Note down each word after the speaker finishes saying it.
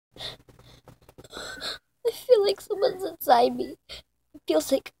I feel like someone's inside me. It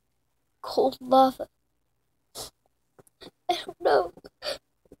feels like cold lava. I don't know,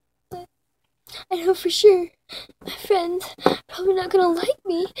 but I know for sure my friends are probably not gonna like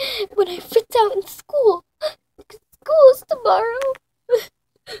me when I fritz out in school. Because school's tomorrow.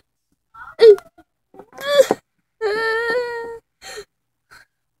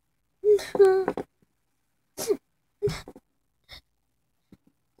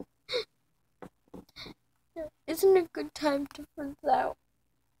 Isn't a good time to fritz out.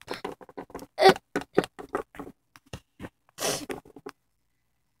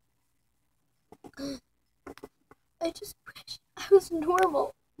 I just wish I was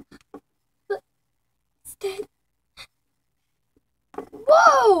normal. But instead.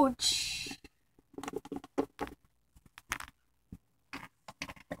 Whoa!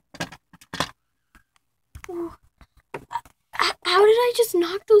 How did I just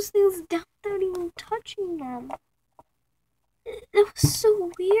knock those things down without even touching them? That was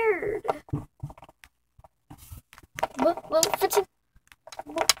so weird.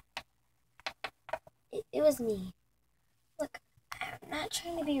 It was me. Look, I'm not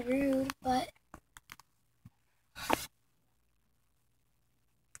trying to be rude, but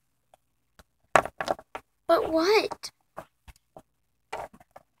what?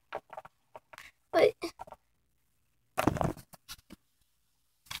 But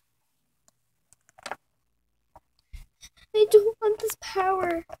I don't want this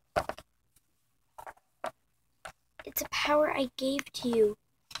power. It's a power I gave to you.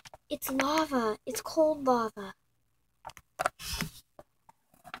 It's lava. It's cold lava.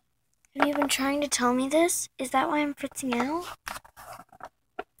 Have you been trying to tell me this? Is that why I'm fritzing out?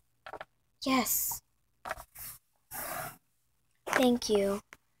 Yes. Thank you.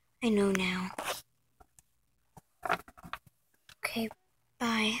 I know now. Okay,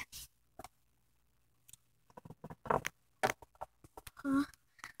 bye. Huh?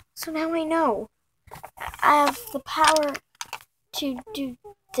 So now I know. I have the power to do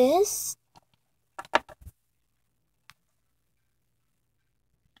this?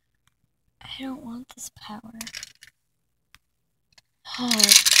 I don't want this power.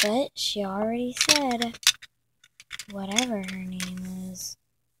 But she already said whatever her name is.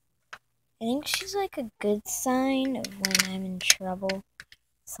 I think she's like a good sign of when I'm in trouble.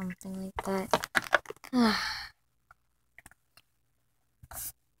 Something like that.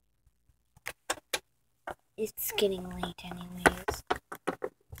 It's getting late anyways.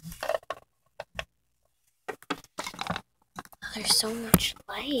 There's so much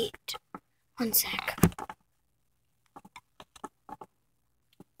light. One sec.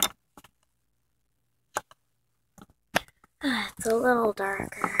 It's a little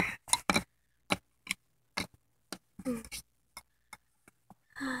darker.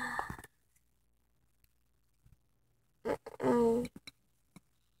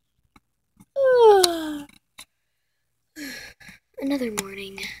 Another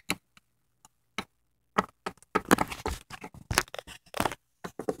morning.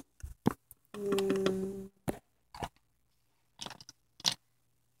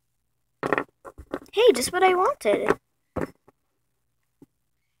 Hey, just what I wanted.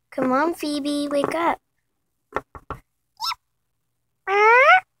 Come on, Phoebe, wake up.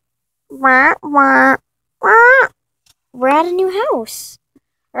 We're at a new house.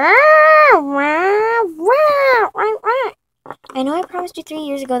 I know I promised you 3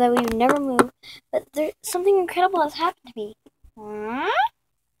 years ago that we would never move, but something incredible has happened to me.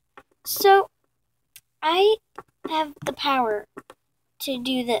 So, I have the power to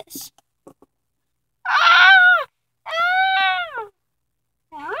do this.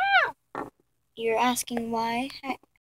 You're asking why?